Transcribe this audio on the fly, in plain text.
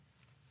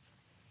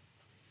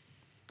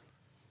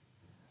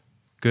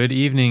Good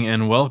evening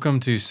and welcome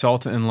to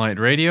Salt and Light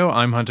Radio.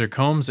 I'm Hunter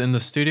Combs in the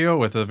studio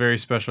with a very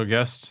special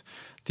guest,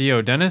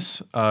 Theo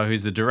Dennis,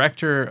 who's the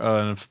Director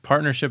of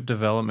Partnership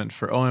Development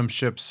for OM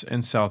Ships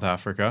in South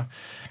Africa.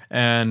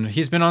 And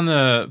he's been on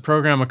the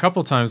program a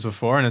couple times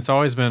before, and it's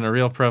always been a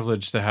real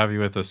privilege to have you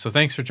with us. So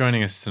thanks for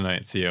joining us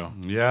tonight, Theo.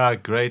 Yeah,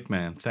 great,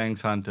 man.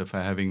 Thanks, Hunter,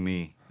 for having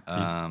me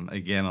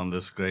again on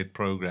this great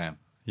program.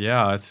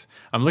 Yeah,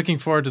 I'm looking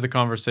forward to the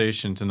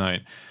conversation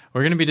tonight.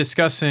 We're going to be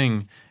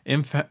discussing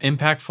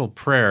impactful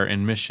prayer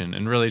in mission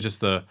and really just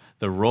the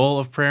role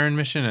of prayer in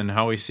mission and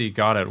how we see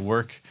God at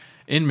work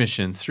in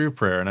mission through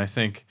prayer. And I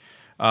think,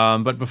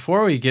 but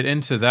before we get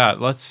into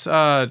that, let's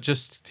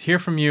just hear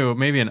from you,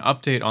 maybe an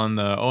update on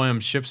the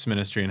OM Ships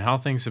ministry and how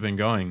things have been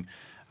going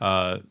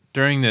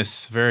during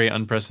this very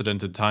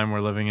unprecedented time we're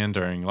living in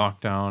during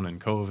lockdown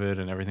and COVID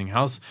and everything.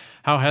 How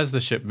has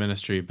the ship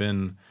ministry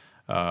been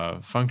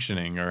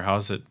functioning, or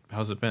how's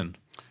it been?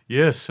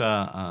 Yes,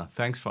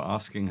 thanks for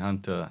asking,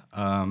 Hunter.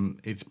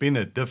 It's been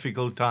a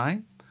difficult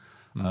time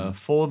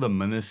for the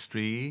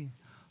ministry.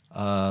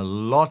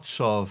 Lots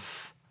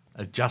of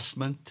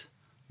adjustment,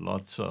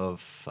 lots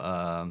of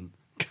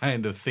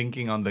kind of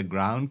thinking on the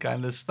ground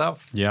kind of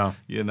stuff. Yeah.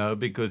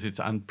 Because it's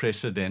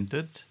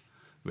unprecedented.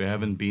 We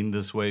haven't been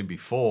this way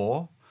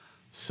before.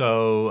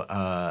 So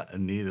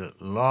need a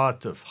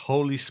lot of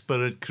Holy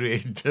Spirit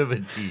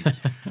creativity.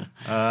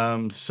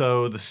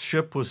 So the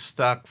ship was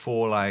stuck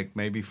for like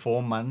maybe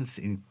 4 months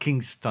in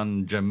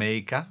Kingston,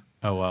 Jamaica.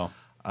 Oh, wow.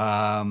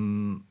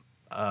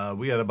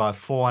 We had about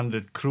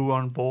 400 crew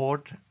on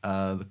board.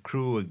 The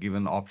crew were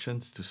given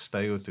options to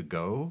stay or to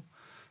go.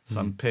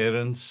 Some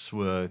parents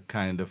were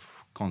kind of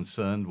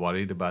concerned,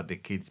 worried about their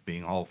kids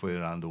being halfway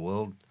around the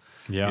world.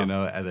 Yeah.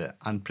 At an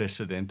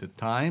unprecedented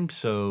time.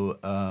 So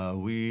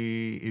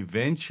we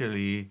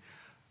eventually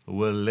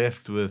were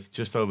left with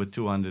just over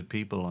 200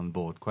 people on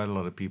board. Quite a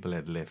lot of people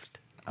had left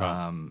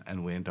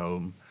and went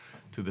home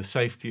to the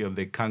safety of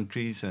their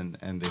countries and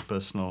their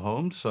personal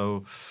homes.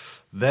 So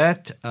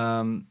that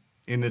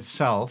in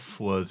itself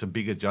was a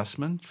big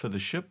adjustment for the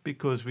ship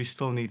because we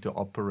still need to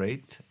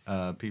operate.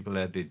 People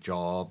had their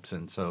jobs,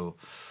 and so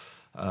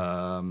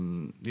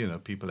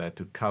people had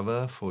to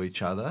cover for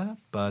each other.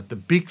 But the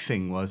big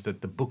thing was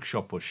that the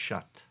bookshop was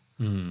shut.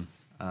 And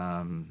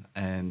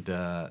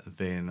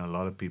then a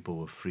lot of people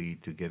were free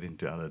to get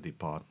into other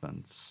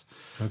departments.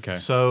 Okay.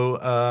 So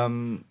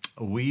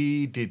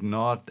we did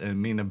not, a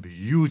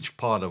huge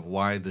part of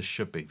why the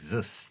ship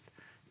exists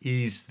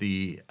is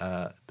the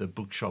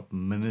bookshop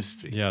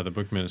ministry. Yeah, the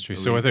book ministry.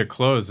 So with it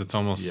closed, it's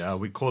almost... Yeah,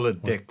 we call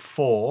it Deck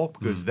 4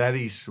 because that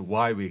is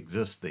why we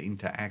exist, the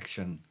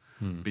interaction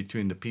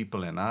between the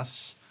people and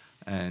us.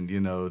 And,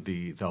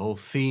 the whole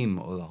theme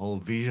or the whole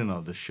vision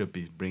of the ship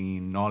is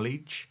bringing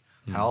knowledge,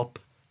 help,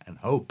 and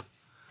hope.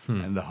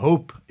 And the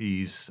hope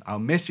is our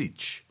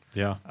message.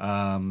 Yeah.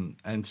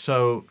 And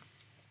so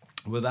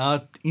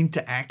without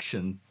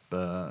interaction,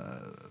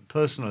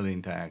 personal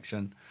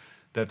interaction,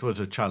 that was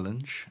a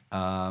challenge.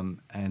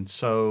 And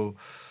so,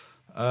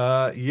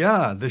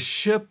 the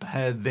ship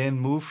had then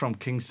moved from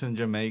Kingston,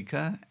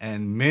 Jamaica,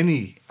 and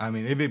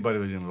everybody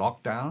was in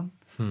lockdown.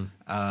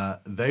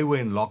 They were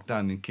in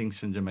lockdown in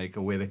Kingston,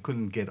 Jamaica, where they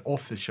couldn't get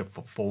off the ship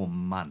for 4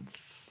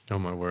 months. Oh,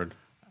 my word.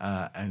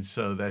 And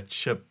so that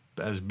ship,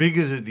 as big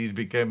as it is,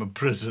 became a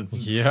prison for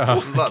Yeah,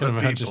 a lot of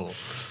people.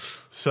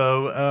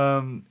 So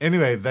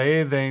anyway,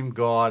 they then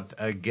got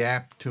a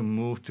gap to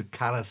move to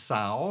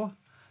Curaçao,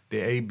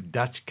 the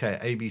Dutch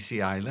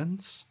ABC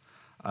Islands,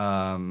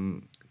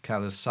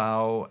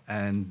 Curaçao,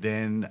 and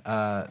then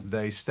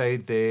they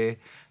stayed there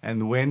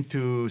and went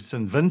to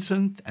St.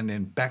 Vincent and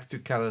then back to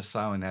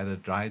Curaçao and had a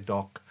dry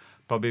dock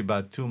probably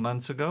about 2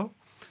 months ago.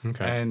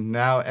 Okay. And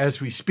now, as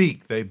we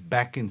speak, they're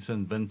back in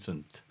St.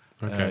 Vincent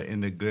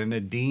in the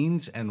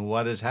Grenadines. And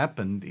what has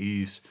happened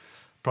is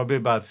probably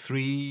about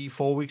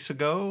 3-4 weeks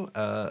ago,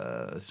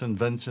 St.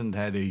 Vincent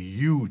had a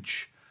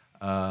huge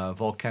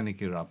volcanic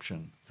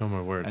eruption. Oh,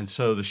 my word. And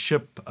so the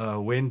ship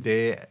went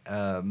there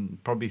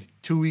probably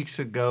 2 weeks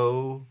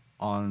ago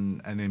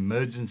on an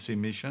emergency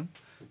mission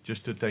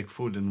just to take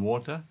food and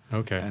water.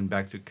 Okay. And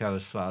back to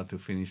Curaçao to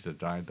finish the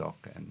dry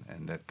dock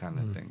and that kind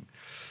of thing.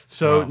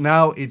 So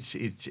now it's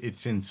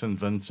in St.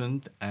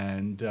 Vincent,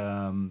 and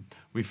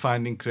we're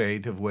finding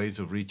creative ways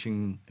of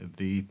reaching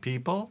the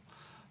people.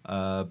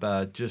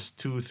 But just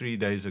 2-3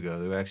 days ago,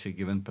 they were actually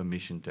given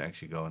permission to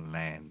actually go and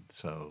land.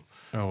 So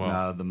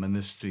now the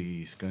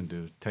ministry is going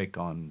to take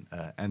on,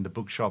 and the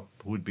bookshop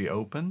would be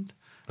opened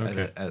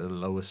at a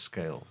lower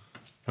scale.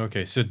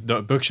 Okay, so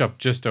the bookshop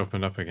just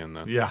opened up again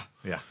then? Yeah.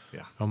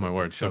 Oh, my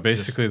word. So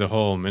basically the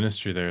whole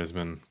ministry there has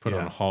been put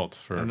on halt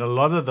for... And a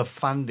lot of the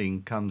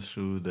funding comes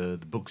through the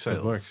book sales.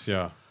 The books,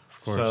 yeah,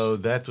 of course. So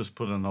that was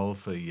put on hold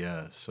for a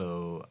year.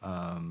 So,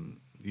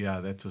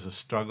 that was a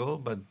struggle,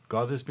 but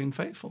God has been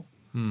faithful.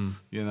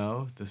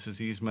 This is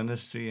his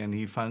ministry, and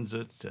he funds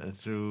it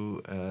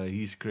through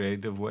his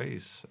creative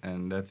ways,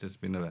 and that has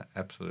been an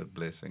absolute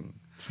blessing.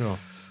 Sure.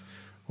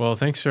 Well,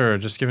 thanks for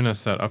just giving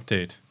us that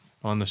update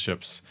on the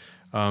ships.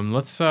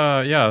 Let's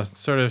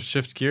sort of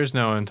shift gears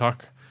now and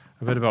talk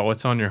a bit about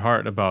what's on your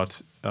heart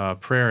about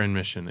prayer in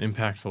mission,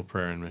 impactful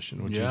prayer in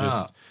mission. Would you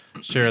just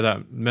share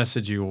that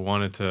message you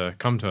wanted to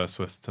come to us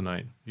with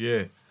tonight?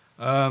 Yeah.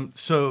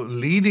 So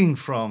leading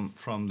from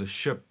the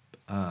ship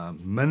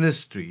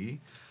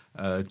ministry,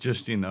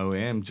 just in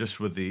OM, just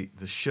with the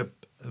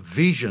ship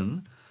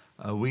vision,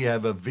 we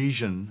have a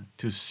vision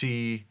to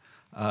see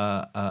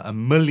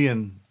 1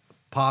 million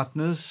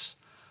partners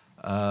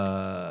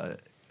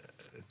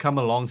come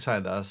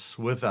alongside us,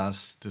 with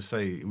us, to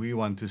say we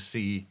want to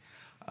see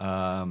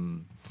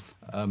 1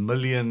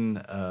 million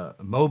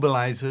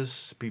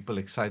mobilizers, people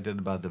excited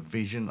about the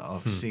vision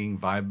of seeing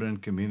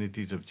vibrant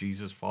communities of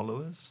Jesus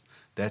followers.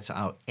 That's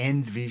our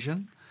end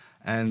vision.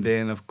 And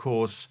then, of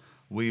course,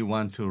 we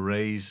want to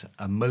raise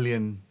 1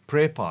 million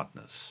prayer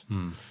partners.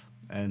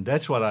 And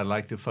that's what I'd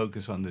like to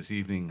focus on this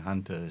evening,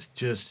 Hunter, is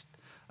just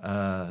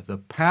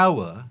the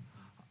power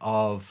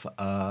of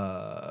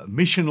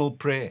missional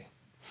prayer.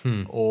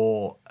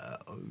 Or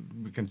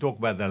we can talk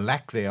about the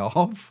lack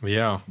thereof.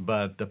 Yeah.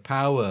 But the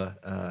power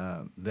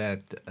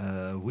that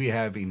we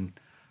have in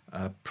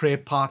prayer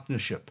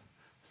partnership,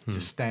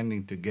 just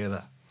standing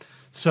together.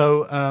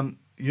 So,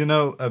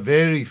 a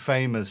very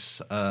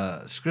famous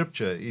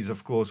scripture is,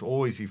 of course,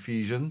 always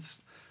Ephesians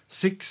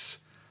 6,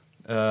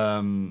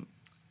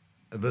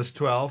 verse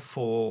 12,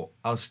 for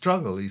our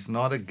struggle is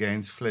not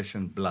against flesh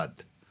and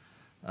blood,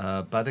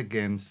 but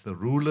against the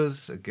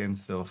rulers,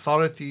 against the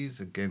authorities,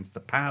 against the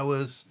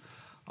powers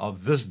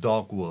of this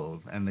dark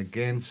world, and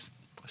against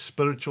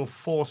spiritual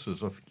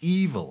forces of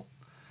evil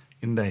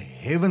in the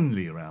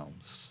heavenly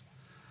realms.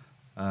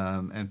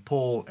 And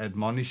Paul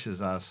admonishes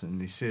us, and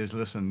he says,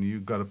 listen,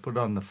 you've got to put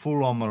on the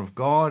full armor of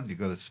God, you've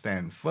got to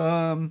stand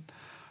firm,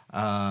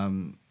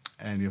 and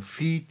your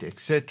feet,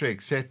 etc.,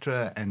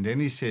 etc. And then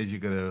he says,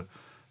 you've got to,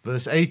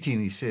 verse 18,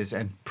 he says,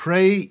 and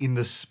pray in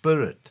the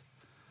Spirit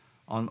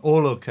on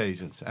all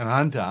occasions. And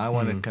Hunter, I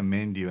want to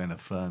commend you and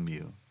affirm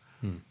you.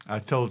 I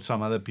told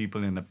some other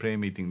people in a prayer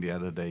meeting the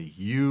other day,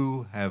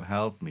 you have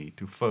helped me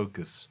to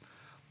focus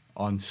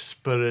on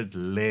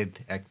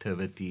Spirit-led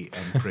activity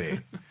and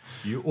prayer.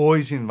 You're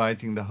always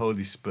inviting the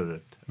Holy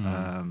Spirit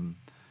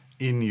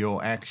in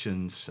your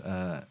actions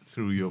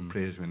through your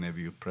prayers whenever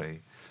you pray.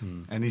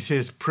 And he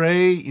says,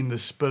 pray in the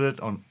Spirit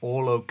on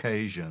all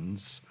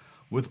occasions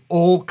with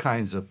all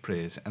kinds of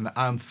prayers. And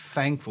I'm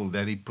thankful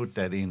that he put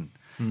that in,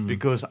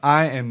 because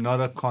I am not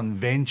a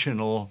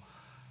conventional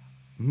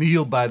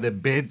kneel by the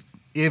bed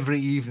every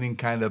evening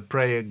kind of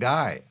prayer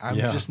guy. I'm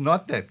just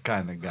not that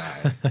kind of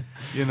guy,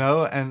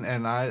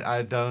 and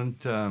I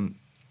don't,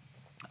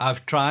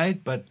 I've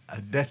tried, but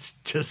that's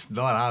just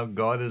not how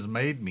God has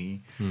made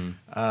me.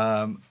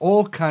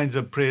 All kinds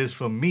of prayers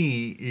for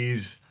me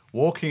is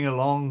walking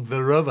along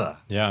the river.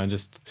 Yeah, and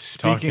just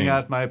speaking talking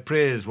out my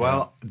prayers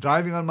while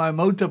driving on my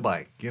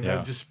motorbike,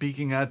 just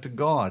speaking out to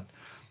God.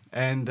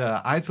 And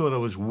I thought it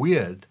was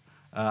weird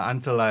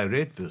until I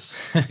read this.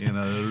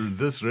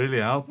 This really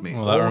helped me.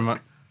 Well,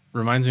 that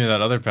reminds me of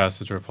that other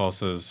passage where Paul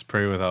says,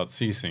 pray without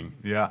ceasing.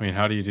 Yeah. I mean,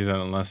 how do you do that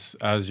unless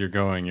as you're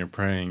going, you're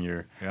praying,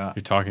 you're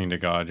talking to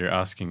God, you're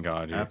asking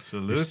God,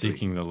 you're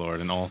seeking the Lord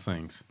in all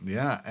things.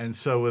 Yeah, and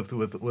so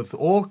with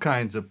all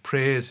kinds of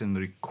prayers and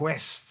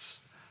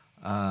requests,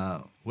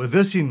 with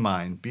this in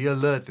mind, be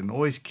alert and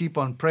always keep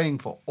on praying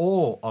for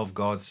all of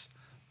God's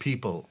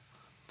people.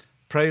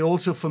 Pray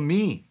also for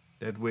me,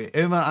 that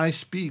wherever I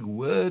speak,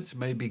 words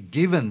may be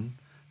given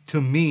to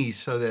me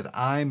so that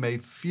I may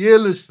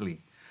fearlessly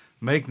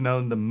make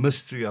known the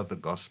mystery of the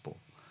gospel,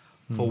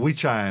 for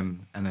which I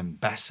am an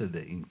ambassador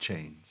in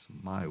chains.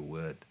 My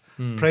word.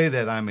 Pray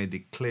that I may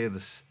declare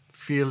this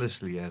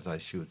fearlessly as I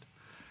should.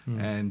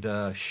 And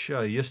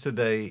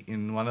yesterday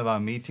in one of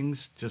our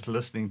meetings, just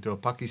listening to a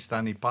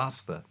Pakistani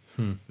pastor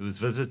who was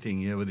visiting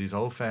here with his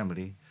whole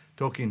family,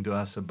 talking to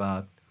us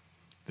about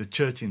the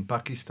church in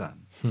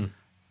Pakistan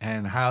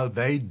and how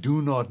they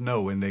do not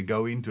know when they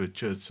go into a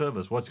church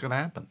service what's going to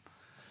happen.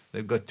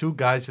 They've got 2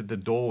 guys at the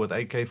door with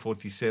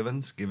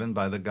AK-47s given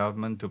by the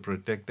government to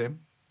protect them.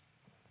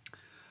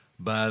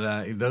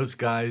 But if those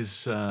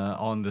guys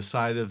on the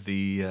side of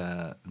the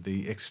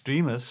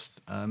extremists,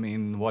 I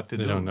mean, what to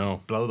do? They don't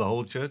know. Blow the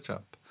whole church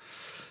up.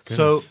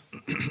 Goodness.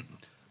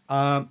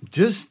 So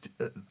just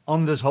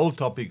on this whole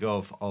topic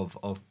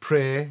of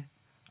prayer,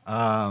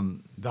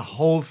 the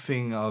whole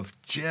thing of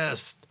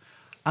just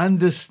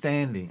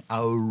understanding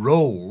our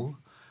role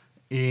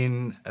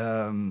in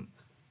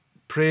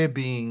prayer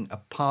being a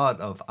part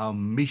of our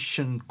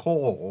mission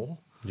call.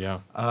 Yeah.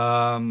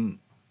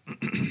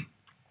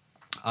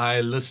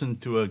 I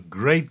listened to a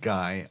great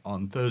guy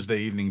on Thursday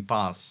evening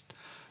past,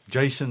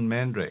 Jason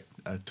Mandrake,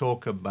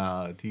 talk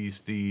about,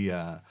 he's the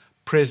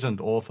present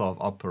author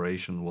of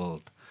Operation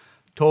World,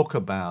 talk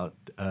about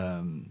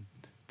the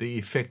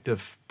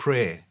effective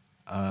prayer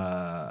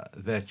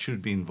that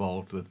should be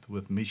involved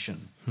with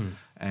mission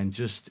and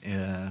just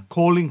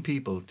calling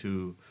people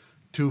to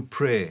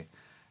prayer.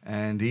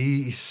 And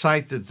he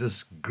cited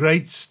this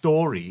great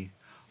story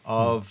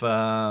of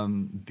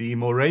the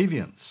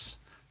Moravians.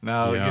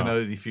 Now,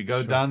 if you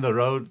go down the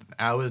road,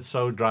 hour or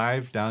so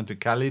drive down to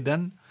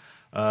Caledon,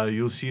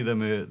 you'll see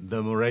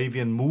the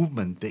Moravian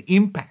movement, the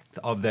impact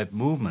of that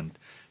movement.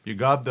 You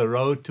go up the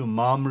road to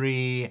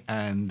Mamre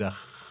and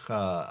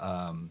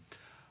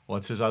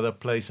what's his other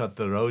place up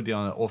the road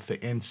off the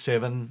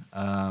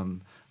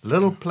N7?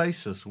 Little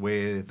places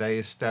where they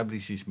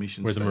establish these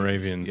mission Where the stations.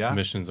 Moravians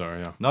missions are,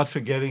 yeah. Not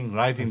forgetting,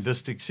 right in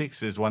District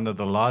 6 is one of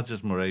the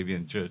largest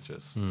Moravian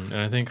churches. And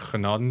I think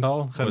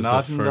Genadendal was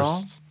the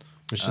first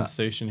mission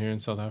station here in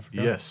South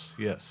Africa. Yes.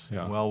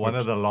 Yeah. Well, one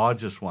of the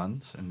largest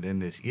ones. And then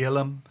there's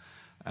Elam.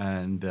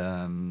 And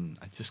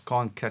I just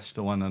can't catch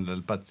the one on the...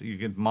 But you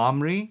get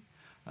Mamre.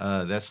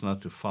 That's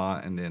not too far,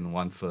 and then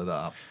one further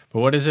up.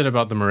 But what is it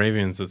about the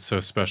Moravians that's so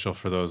special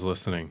for those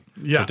listening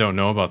that don't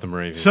know about the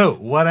Moravians? So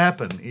what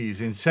happened is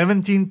in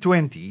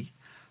 1720,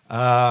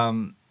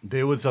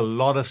 there was a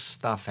lot of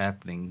stuff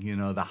happening. You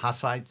know, the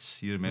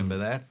Hussites, you remember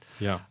that?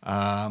 Yeah.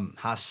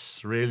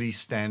 Huss really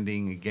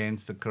standing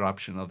against the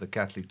corruption of the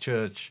Catholic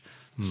Church,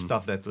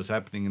 stuff that was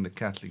happening in the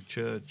Catholic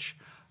Church.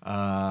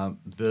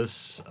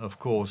 This, of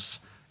course,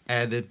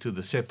 added to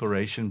the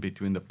separation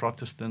between the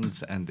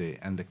Protestants and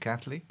the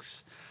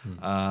Catholics.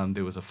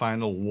 There was a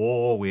final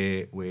war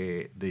where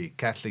the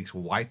Catholics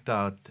wiped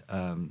out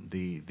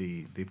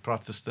the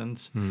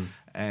Protestants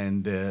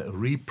and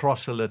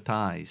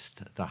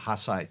re-proselytized the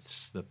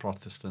Hussites, the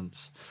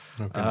Protestants.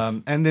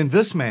 Okay. And then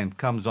this man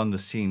comes on the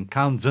scene,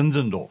 Count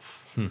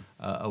Zinzendorf,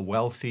 a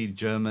wealthy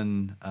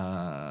German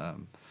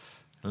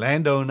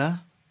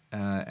landowner.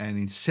 And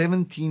in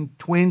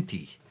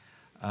 1720,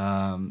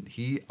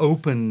 he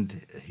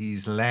opened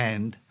his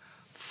land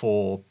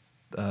for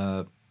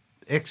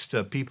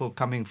extra people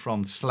coming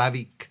from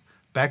Slavic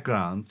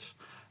backgrounds,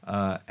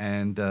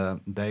 and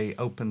they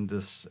opened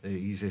his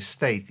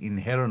estate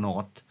in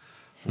Herrenhout,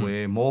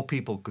 where more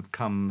people could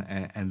come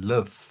and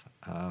live,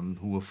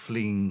 who were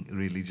fleeing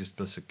religious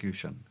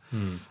persecution.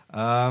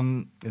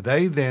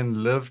 They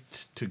then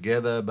lived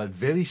together, but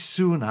very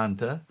soon,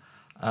 Hunter,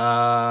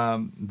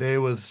 there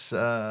was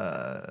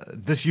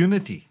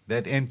disunity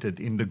that entered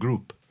in the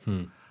group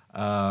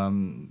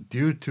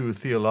due to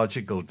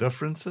theological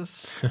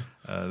differences.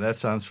 That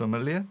sounds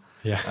familiar.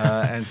 Yeah.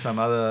 And some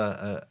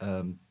other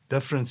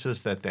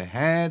differences that they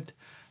had.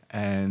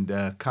 And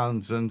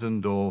Count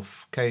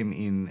Zinzendorf came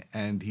in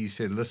and he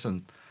said,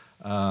 listen,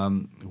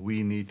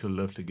 we need to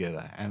live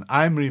together. And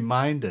I'm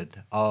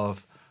reminded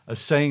of a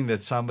saying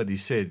that somebody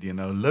said, you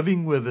know,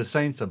 living with the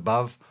saints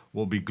above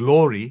will be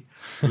glory.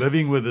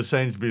 Living with the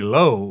saints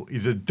below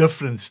is a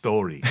different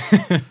story.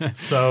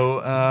 So,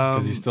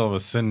 because you still have a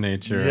sin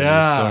nature, and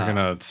you're still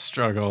gonna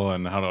struggle.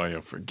 And how do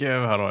I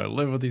forgive? How do I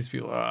live with these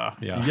people?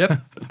 Yep.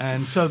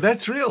 And so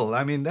that's real.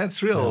 I mean,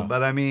 that's real. Yeah.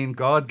 But I mean,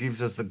 God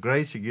gives us the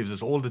grace. He gives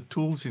us all the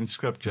tools in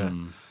Scripture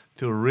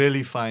to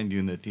really find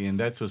unity. And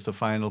that was the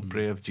final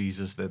prayer of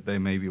Jesus, that they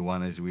may be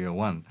one as we are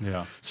one.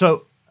 Yeah.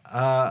 So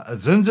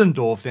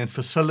Zinzendorf then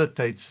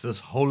facilitates this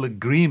whole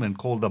agreement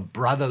called the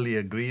Brotherly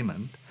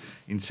Agreement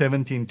in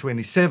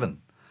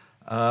 1727.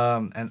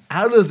 And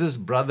out of this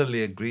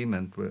Brotherly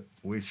Agreement,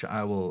 which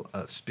I will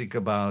speak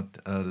about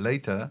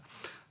later,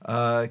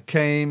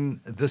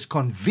 came this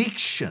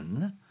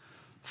conviction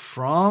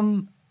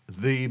from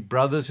the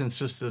brothers and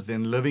sisters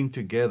then living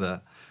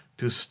together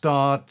to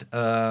start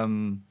a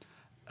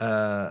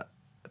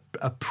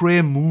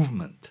prayer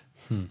movement.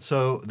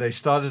 So they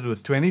started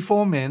with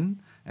 24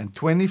 men and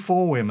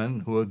 24 women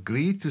who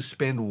agreed to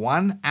spend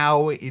 1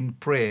 hour in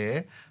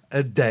prayer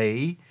a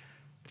day,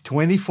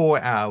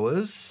 24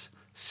 hours,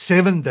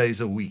 7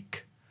 days a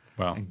week.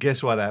 Wow. And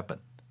guess what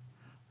happened?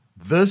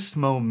 This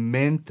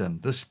momentum,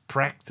 this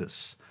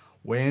practice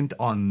went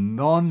on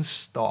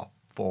non-stop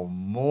for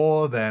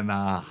more than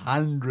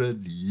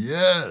 100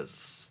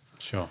 years.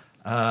 Sure.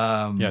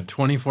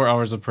 24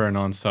 hours of prayer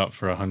non-stop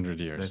for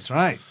 100 years. That's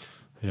right.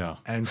 Yeah.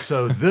 And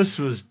so this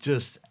was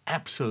just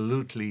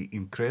absolutely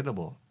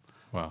incredible.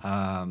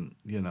 Wow.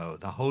 You know,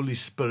 the Holy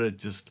Spirit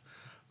just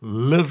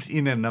lived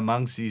in and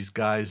amongst these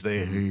guys.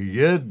 They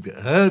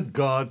heard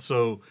God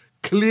so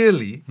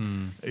clearly,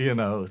 you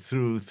know,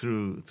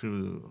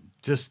 through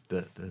just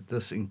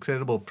this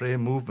incredible prayer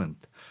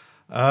movement.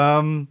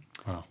 Wow.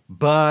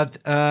 But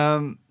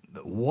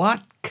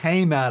what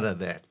came out of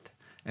that?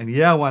 And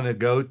here I want to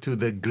go to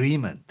the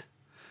agreement.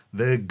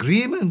 The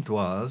agreement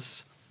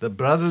was, the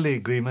brotherly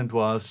agreement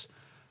was,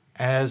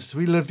 as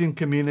we lived in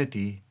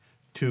community,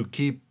 to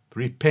keep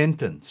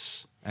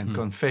repentance and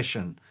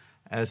confession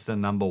as the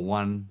number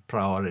one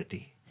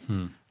priority.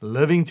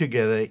 Living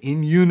together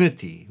in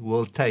unity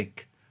will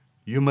take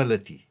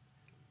humility,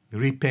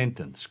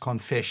 repentance,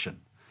 confession.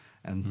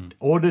 And in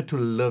order to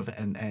live,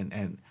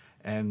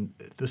 and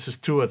this is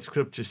true what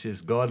Scripture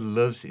says, God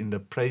lives in the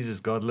praises,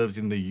 God lives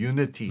in the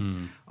unity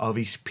of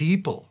His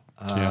people.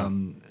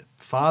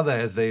 Father,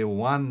 as they are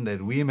one,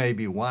 that we may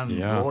be one,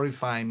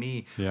 glorify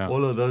me,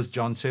 all of those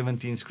John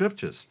 17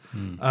 scriptures.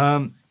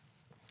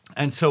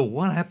 And so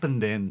what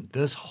happened then,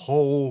 this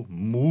whole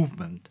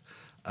movement,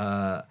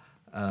 there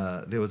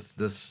was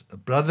this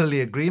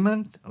brotherly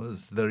agreement,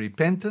 was the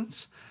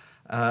repentance.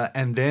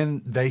 and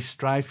then they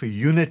strive for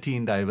unity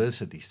in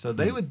diversity. So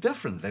they were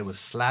different. They were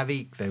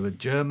Slavic, they were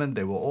German,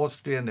 they were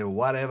Austrian, they were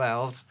whatever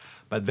else.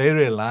 But they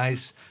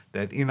realized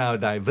that in our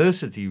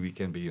diversity, we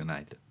can be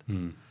united.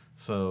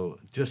 So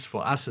just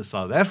for us as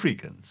South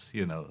Africans,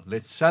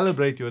 let's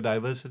celebrate your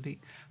diversity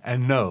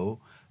and know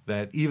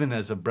that even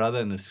as a brother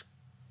and a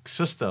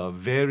sister of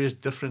various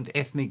different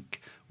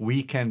ethnic,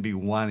 we can be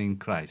one in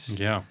Christ.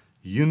 Yeah.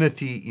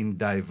 Unity in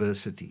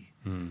diversity.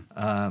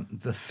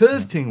 The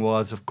third thing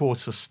was, of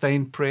course,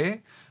 sustained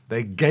prayer.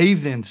 They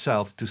gave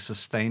themselves to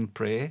sustained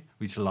prayer,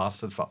 which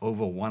lasted for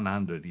over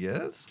 100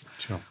 years,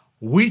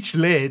 which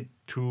led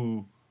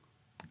to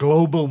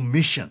global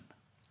mission.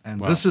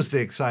 And this is the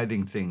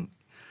exciting thing.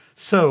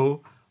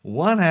 So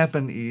what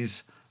happened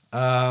is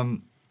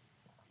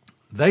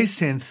they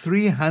sent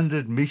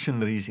 300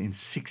 missionaries in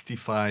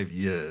 65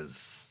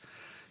 years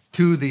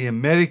to the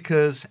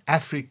Americas,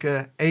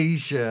 Africa,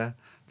 Asia,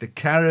 the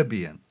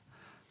Caribbean.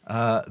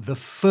 The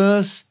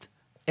first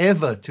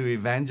ever to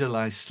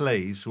evangelize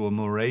slaves were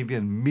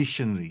Moravian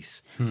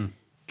missionaries.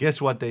 Guess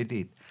what they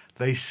did?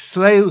 They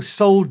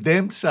sold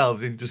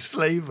themselves into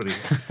slavery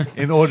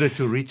in order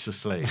to reach the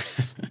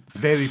slaves.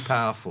 Very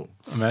powerful.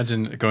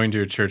 Imagine going to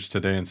your church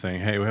today and saying,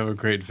 hey, we have a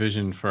great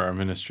vision for our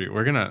ministry.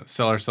 We're going to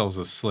sell ourselves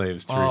as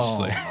slaves to reach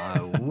slaves.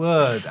 Oh, my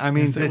word. I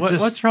mean,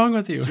 what's wrong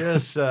with you?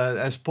 Just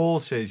as Paul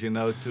says,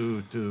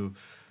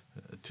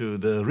 to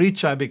the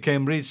rich I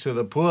became rich, to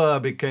the poor I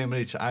became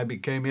rich. I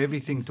became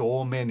everything to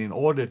all men in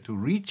order to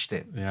reach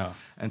them. Yeah.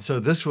 And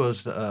so this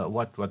was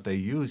what they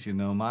used.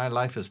 My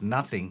life is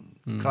nothing.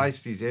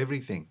 Christ is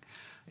everything,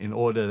 in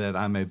order that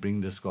I may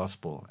bring this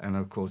gospel. And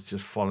of course,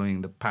 just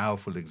following the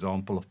powerful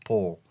example of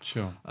Paul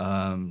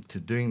to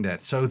doing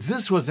that. So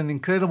this was an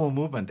incredible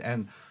movement.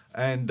 And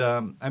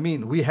I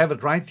mean, we have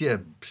it right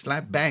here,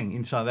 slap bang,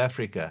 in South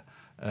Africa.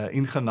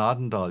 In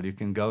Genadendal, you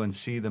can go and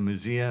see the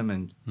museum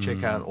and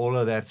check out all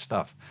of that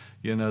stuff.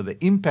 The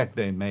impact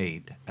they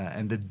made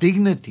and the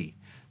dignity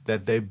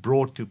that they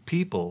brought to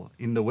people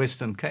in the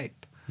Western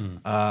Cape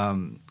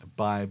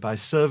by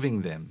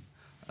serving them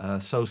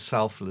so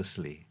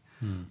selflessly.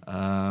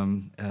 A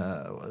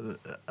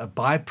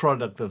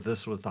byproduct of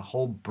this was the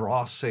whole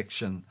brass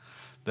section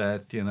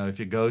that, if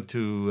you go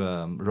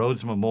to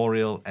Rhodes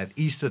Memorial at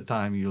Easter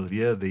time, you'll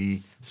hear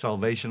the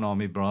Salvation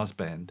Army Brass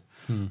Band.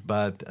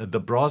 But the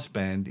brass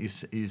band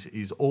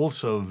is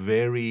also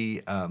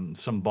very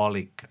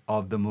symbolic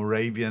of the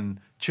Moravian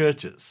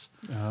churches.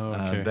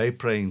 They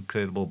play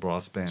incredible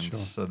brass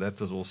bands. So that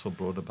was also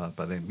brought about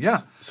by them. Yeah.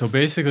 So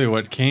basically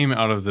what came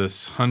out of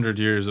this 100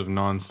 years of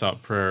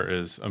nonstop prayer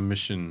is a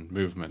mission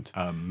movement.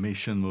 A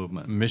mission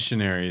movement.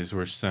 Missionaries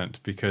were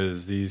sent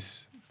because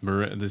this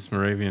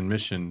Moravian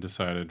mission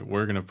decided,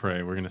 we're going to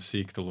pray, we're going to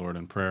seek the Lord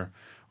in prayer,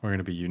 we're going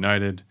to be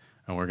united,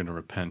 and we're going to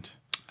repent.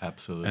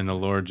 Absolutely. And the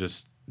Lord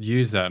just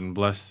used that and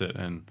blessed it.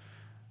 And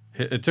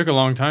it took a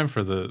long time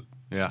for the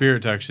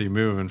Spirit to actually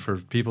move and for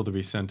people to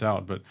be sent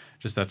out. But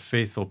just that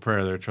faithful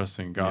prayer, they're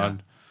trusting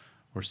God.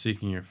 We're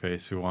seeking your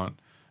face. We want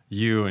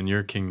you and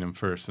your kingdom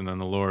first. And then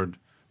the Lord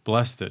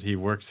blessed it. He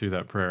worked through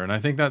that prayer. And I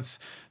think that's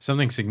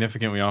something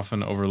significant we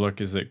often overlook,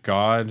 is that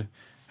God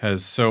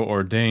has so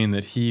ordained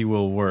that he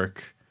will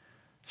work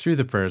through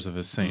the prayers of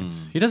his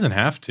saints. He doesn't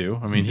have to.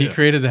 I mean, he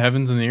created the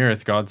heavens and the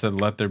earth. God said,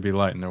 let there be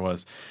light, and there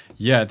was.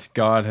 Yet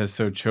God has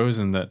so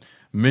chosen that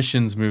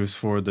missions moves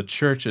forward, the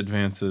church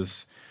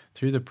advances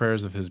through the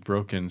prayers of his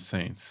broken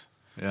saints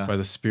by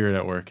the Spirit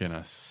at work in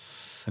us.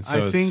 And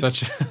so I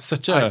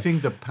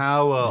think the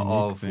power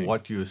of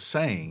what you're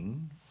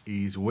saying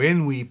is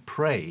when we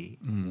pray,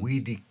 we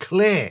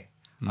declare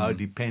our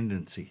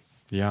dependency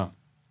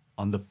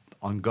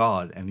on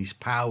God and his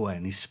power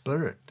and his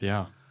Spirit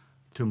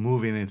to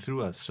move in and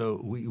through us.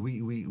 So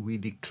we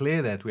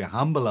declare that, we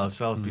humble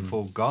ourselves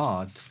before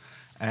God,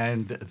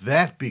 and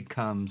that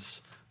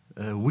becomes...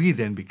 we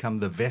then become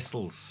the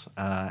vessels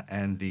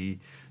and the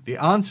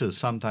answers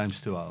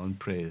sometimes to our own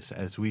prayers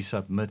as we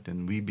submit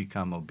and we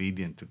become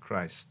obedient to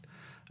Christ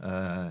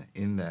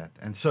in that.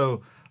 And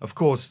so, of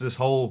course, this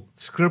whole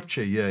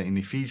scripture here in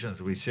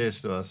Ephesians, which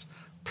says to us,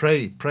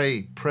 pray,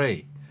 pray,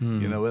 pray.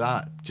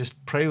 Just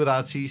pray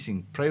without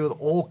ceasing. Pray with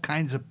all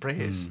kinds of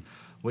prayers.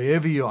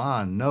 Wherever you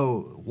are,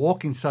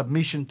 walk in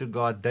submission to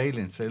God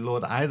daily and say,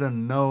 Lord, I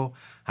don't know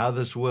how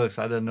this works.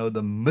 I don't know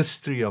the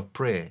mystery of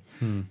prayer,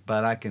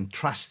 but I can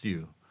trust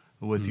you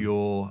with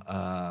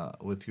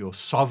your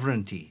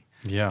sovereignty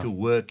to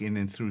work in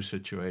and through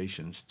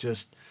situations.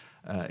 Just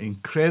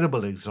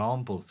incredible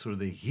example through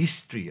the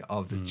history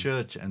of the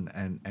church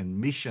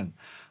and mission.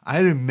 I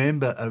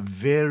remember a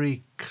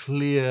very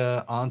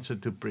clear answer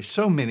to prayer,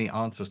 so many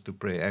answers to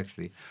prayer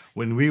actually,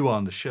 when we were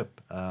on the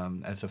ship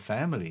as a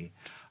family.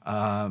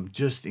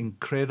 Just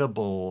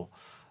incredible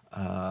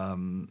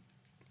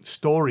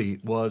story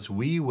was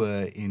we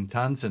were in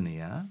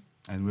Tanzania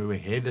and we were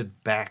headed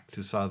back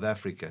to South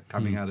Africa,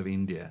 coming out of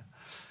India.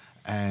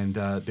 And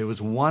there was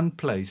one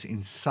place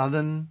in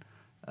southern,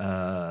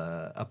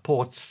 a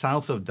port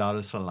south of Dar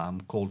es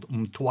Salaam called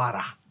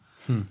Mtwara,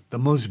 the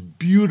most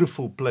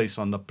beautiful place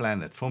on the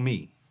planet for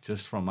me.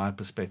 just from my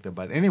perspective.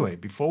 But anyway,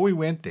 before we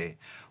went there,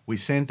 we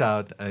sent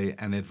out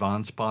an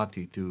advance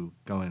party to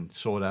go and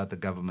sort out the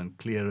government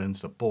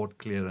clearance, the port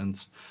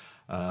clearance,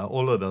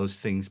 all of those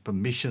things,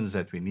 permissions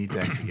that we need to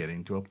actually get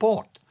into a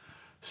port.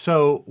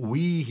 So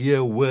we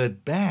hear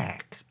word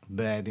back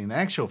that in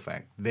actual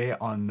fact,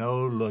 there are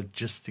no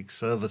logistic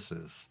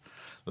services.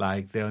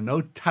 Like there are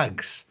no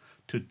tugs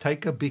to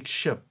take a big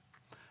ship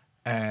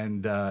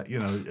and,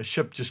 a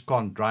ship just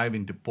can't drive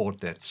into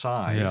port that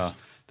size. Yeah.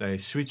 They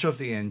switch off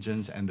the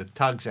engines and the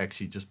tugs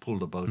actually just pull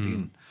the boat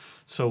in.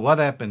 So what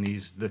happened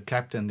is the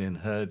captain then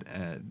heard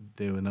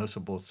there were no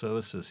support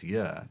services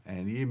here.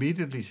 And he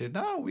immediately said,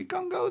 no, we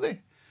can't go there.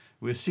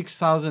 We're a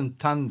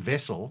 6,000-ton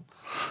vessel.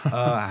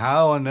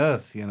 How on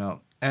earth,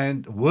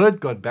 And word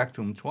got back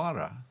to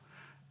Mtwara.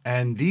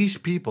 And these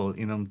people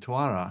in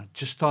Mtwara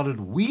just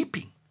started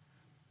weeping.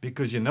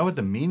 Because you know what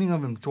the meaning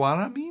of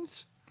Mtwara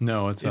means?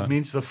 No, it's It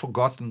means the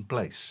forgotten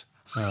place.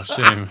 Oh,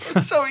 shame.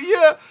 So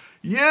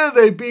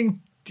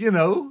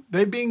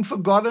they're being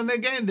forgotten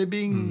again. They're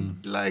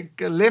being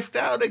left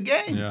out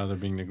again. Yeah, they're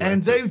being neglected.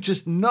 And they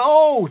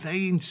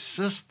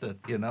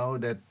insisted,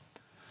 that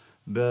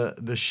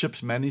the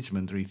ship's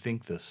management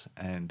rethink this.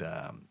 And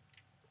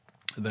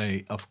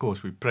of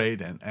course, we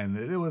prayed and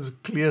it was a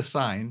clear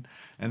sign.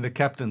 And the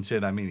captain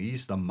said,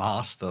 he's the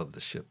master of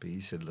the ship.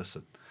 He said,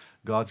 listen,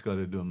 God's got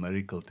to do a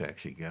miracle to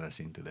actually get us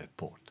into that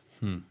port.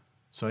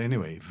 So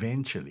anyway,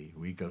 eventually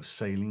we go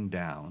sailing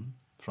down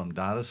from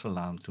Dar es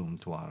Salaam to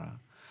Mtwara.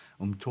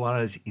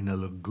 Mtwara is in a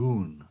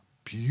lagoon,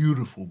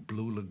 beautiful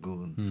blue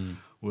lagoon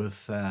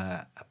with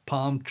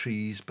palm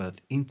trees,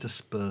 but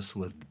interspersed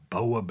with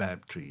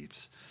baobab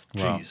trees.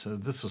 Wow. So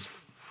this was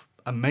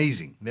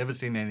amazing. Never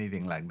seen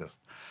anything like this.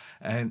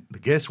 And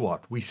guess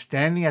what? We're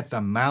standing at the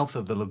mouth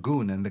of the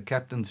lagoon, and the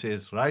captain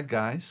says, right,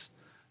 guys,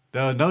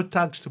 there are no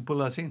tugs to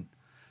pull us in.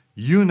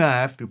 You now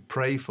have to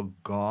pray for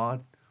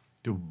God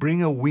to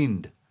bring a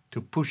wind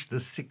to push the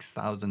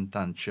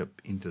 6,000-ton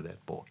ship into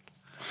that port.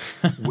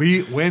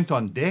 We went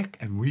on deck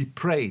and we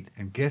prayed.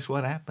 And guess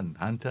what happened,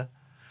 Hunter?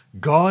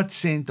 God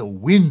sent a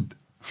wind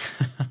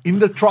in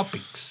the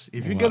tropics.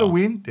 If you get a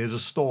wind, there's a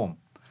storm.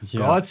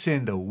 Yeah. God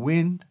sent a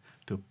wind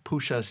to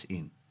push us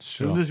in. As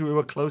soon as we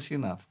were close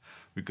enough,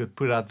 we could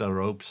put out the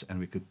ropes and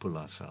we could pull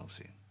ourselves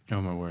in.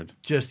 Oh, my word.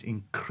 Just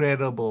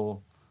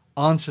incredible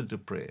answer to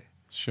prayer.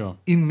 Sure.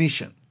 In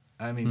mission.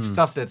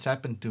 Stuff that's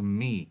happened to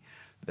me.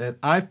 That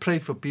I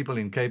prayed for people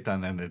in Cape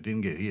Town and they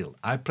didn't get healed.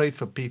 I prayed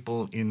for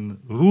people in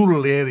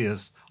rural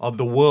areas of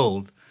the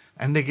world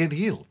and they get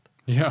healed.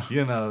 Yeah.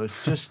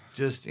 It's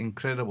just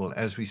incredible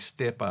as we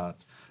step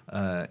out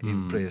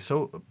in prayer.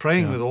 So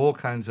praying with all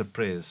kinds of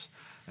prayers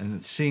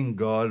and seeing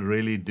God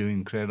really do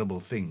incredible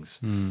things.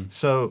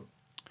 So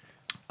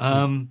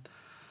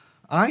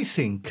I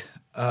think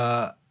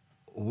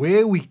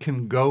where we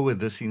can go with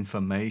this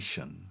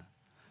information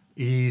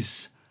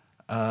is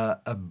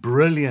a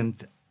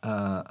brilliant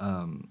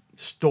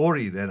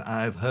story that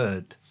I've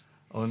heard,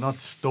 or not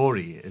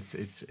story,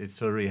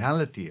 it's a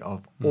reality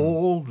of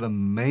all the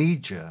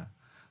major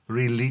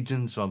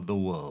religions of the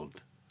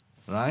world,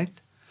 right?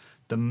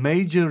 The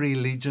major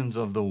religions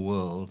of the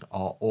world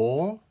are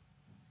all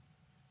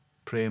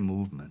prayer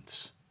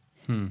movements.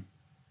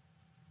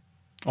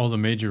 All the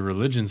major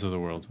religions of the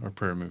world are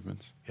prayer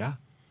movements. Yeah.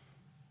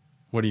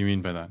 What do you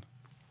mean by that?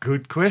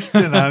 Good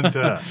question,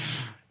 Hunter.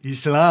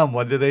 Islam,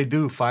 what do they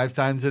do 5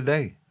 times a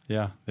day?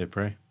 Yeah, they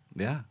pray.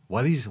 Yeah.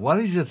 What is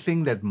the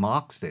thing that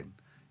marks them?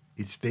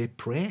 It's their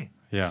prayer.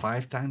 Yeah.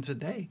 5 times a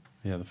day.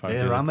 Yeah, the 5 Their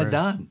daily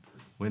Ramadan, prayers.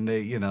 when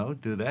they,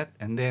 do that.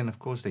 And then, of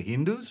course, the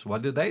Hindus,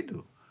 what do?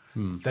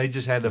 They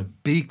just had a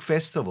big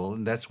festival,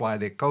 and that's why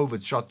their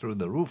COVID shot through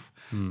the roof.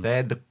 They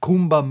had the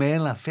Kumbh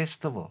Mela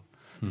festival.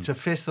 It's a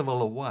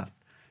festival of what?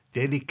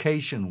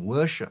 Dedication,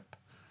 worship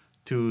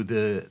to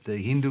the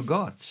Hindu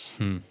gods.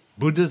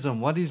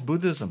 Buddhism, what is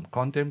Buddhism?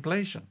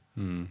 Contemplation.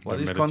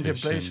 What is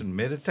contemplation?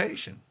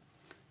 Meditation.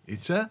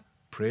 It's a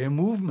prayer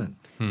movement.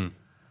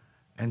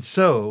 And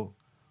so,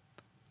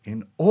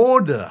 in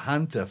order,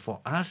 Hunter, for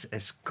us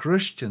as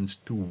Christians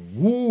to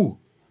woo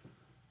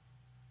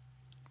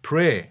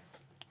prayer,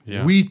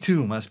 we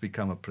too must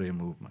become a prayer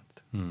movement.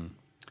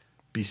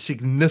 Be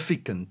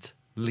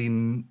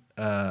significantly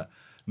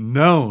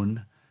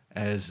known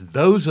as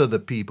those are the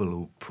people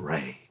who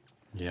pray.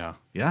 Yeah.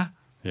 Yeah?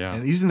 Yeah.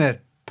 And isn't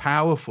that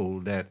powerful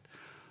that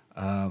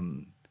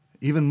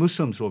even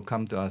Muslims will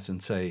come to us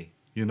and say,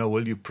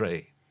 will you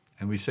pray?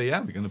 And we say, yeah,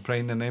 we're going to pray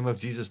in the name of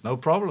Jesus. No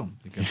problem.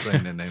 You can pray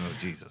in the name of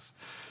Jesus.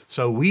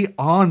 So we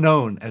are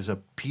known as a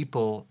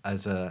people,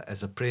 as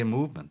a prayer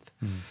movement.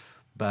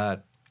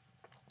 But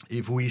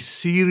if we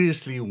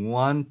seriously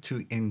want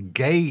to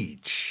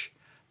engage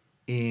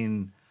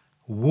in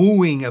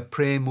wooing a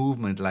prayer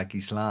movement like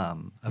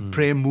Islam, a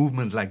prayer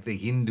movement like the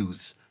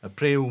Hindus, a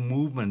prayer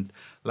movement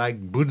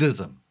like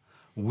Buddhism,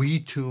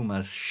 we too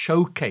must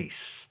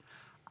showcase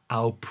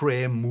our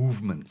prayer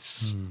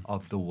movements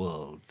of the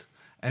world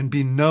and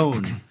be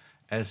known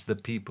as the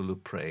people who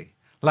pray.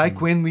 Like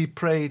when we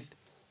prayed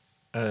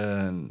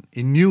in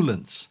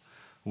Newlands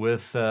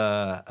with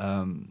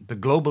the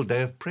Global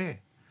Day of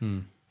Prayer.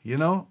 You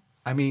know,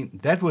 I mean,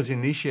 that was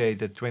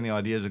initiated 20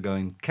 odd years ago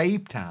in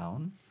Cape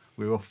Town.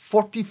 We were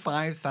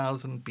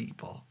 45,000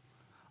 people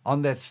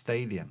on that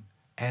stadium,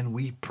 and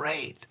we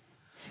prayed.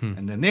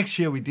 And the next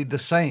year we did the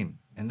same.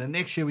 And the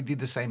next year we did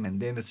the same, and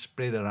then it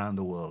spread around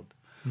the world.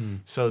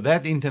 So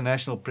that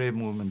international prayer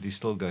movement is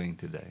still going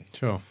today.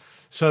 Sure.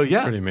 So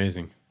It's pretty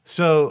amazing.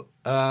 So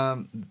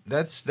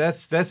that's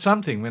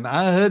something. When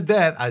I heard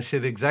that, I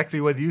said exactly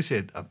what you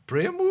said: a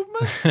prayer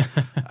movement.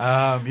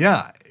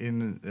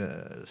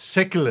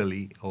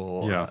 Secularly,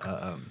 or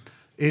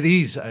it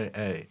is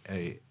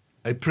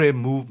a prayer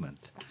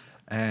movement.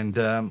 And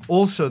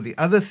also the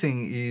other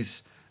thing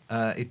is,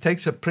 it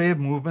takes a prayer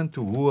movement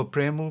to woo a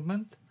prayer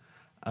movement,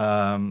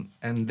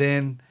 and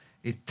then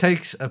it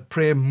takes a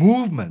prayer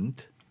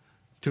movement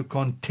to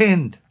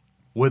contend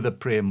with a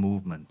prayer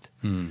movement.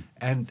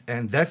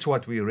 And that's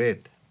what we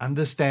read: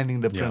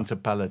 understanding the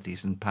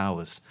principalities and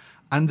powers,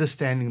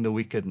 understanding the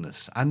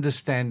wickedness,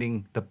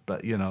 understanding the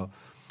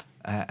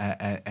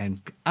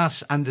and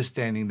us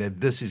understanding that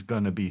this is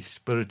going to be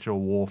spiritual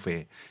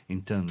warfare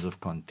in terms of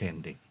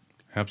contending.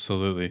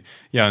 Absolutely.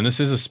 Yeah, and this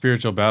is a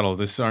spiritual battle.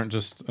 These aren't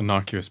just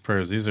innocuous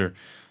prayers.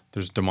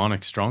 There's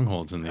demonic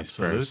strongholds in these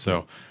prayers.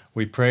 So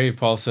we pray,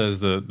 Paul says,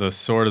 the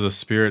sword of the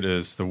Spirit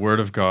is the word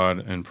of God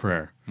and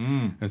prayer.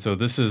 And so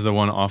this is the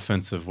one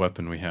offensive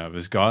weapon we have,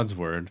 is God's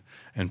word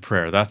and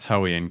prayer. That's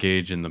how we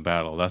engage in the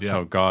battle. That's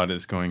how God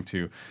is going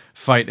to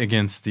fight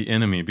against the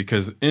enemy,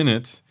 because in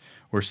it,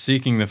 we're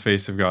seeking the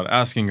face of God,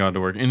 asking God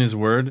to work. In his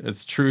word,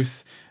 it's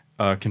truth,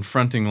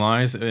 confronting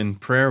lies. In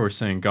prayer, we're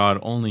saying, God,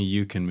 only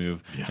you can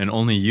move, and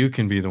only you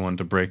can be the one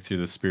to break through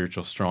the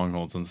spiritual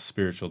strongholds and the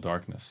spiritual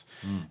darkness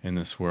in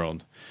this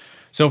world.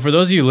 So for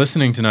those of you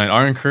listening tonight,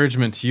 our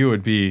encouragement to you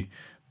would be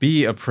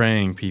a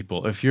praying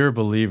people. If you're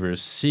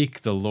believers,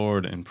 seek the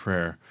Lord in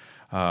prayer.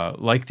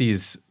 Like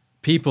these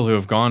people who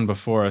have gone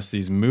before us,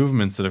 these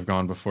movements that have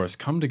gone before us,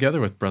 come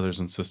together with brothers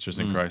and sisters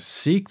in Christ.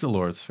 Seek the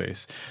Lord's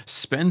face.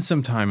 Spend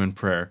some time in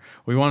prayer.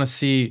 We want to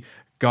see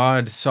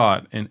God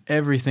sought in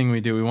everything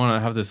we do. We want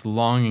to have this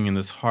longing in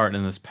this heart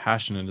and this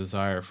passion and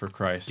desire for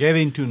Christ. Get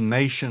into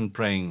nation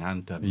praying,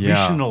 Hunter.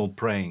 Missional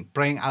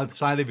praying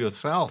outside of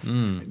yourself,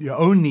 your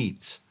own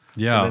needs. For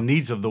the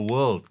needs of the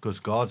world, because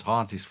God's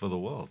heart is for the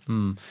world.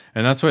 And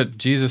that's what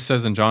Jesus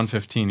says in John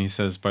 15. He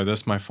says, by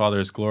this my Father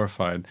is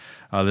glorified,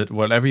 that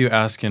whatever you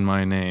ask in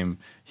my name,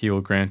 he will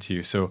grant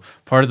you. So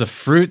part of the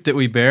fruit that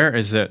we bear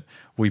is that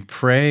we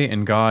pray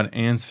and God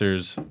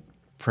answers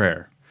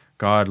prayer.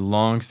 God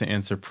longs to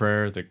answer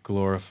prayer that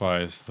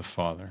glorifies the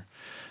Father.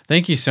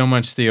 Thank you so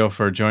much, Theo,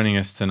 for joining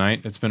us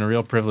tonight. It's been a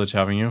real privilege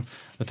having you.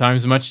 The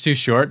time's much too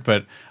short,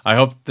 but I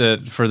hope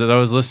that for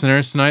those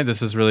listeners tonight, this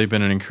has really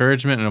been an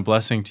encouragement and a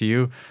blessing to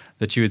you,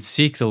 that you would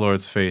seek the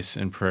Lord's face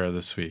in prayer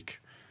this week.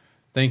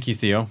 Thank you,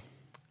 Theo.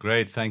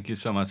 Great. Thank you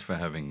so much for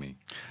having me.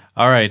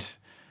 All right.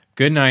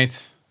 Good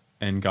night,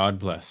 and God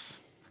bless.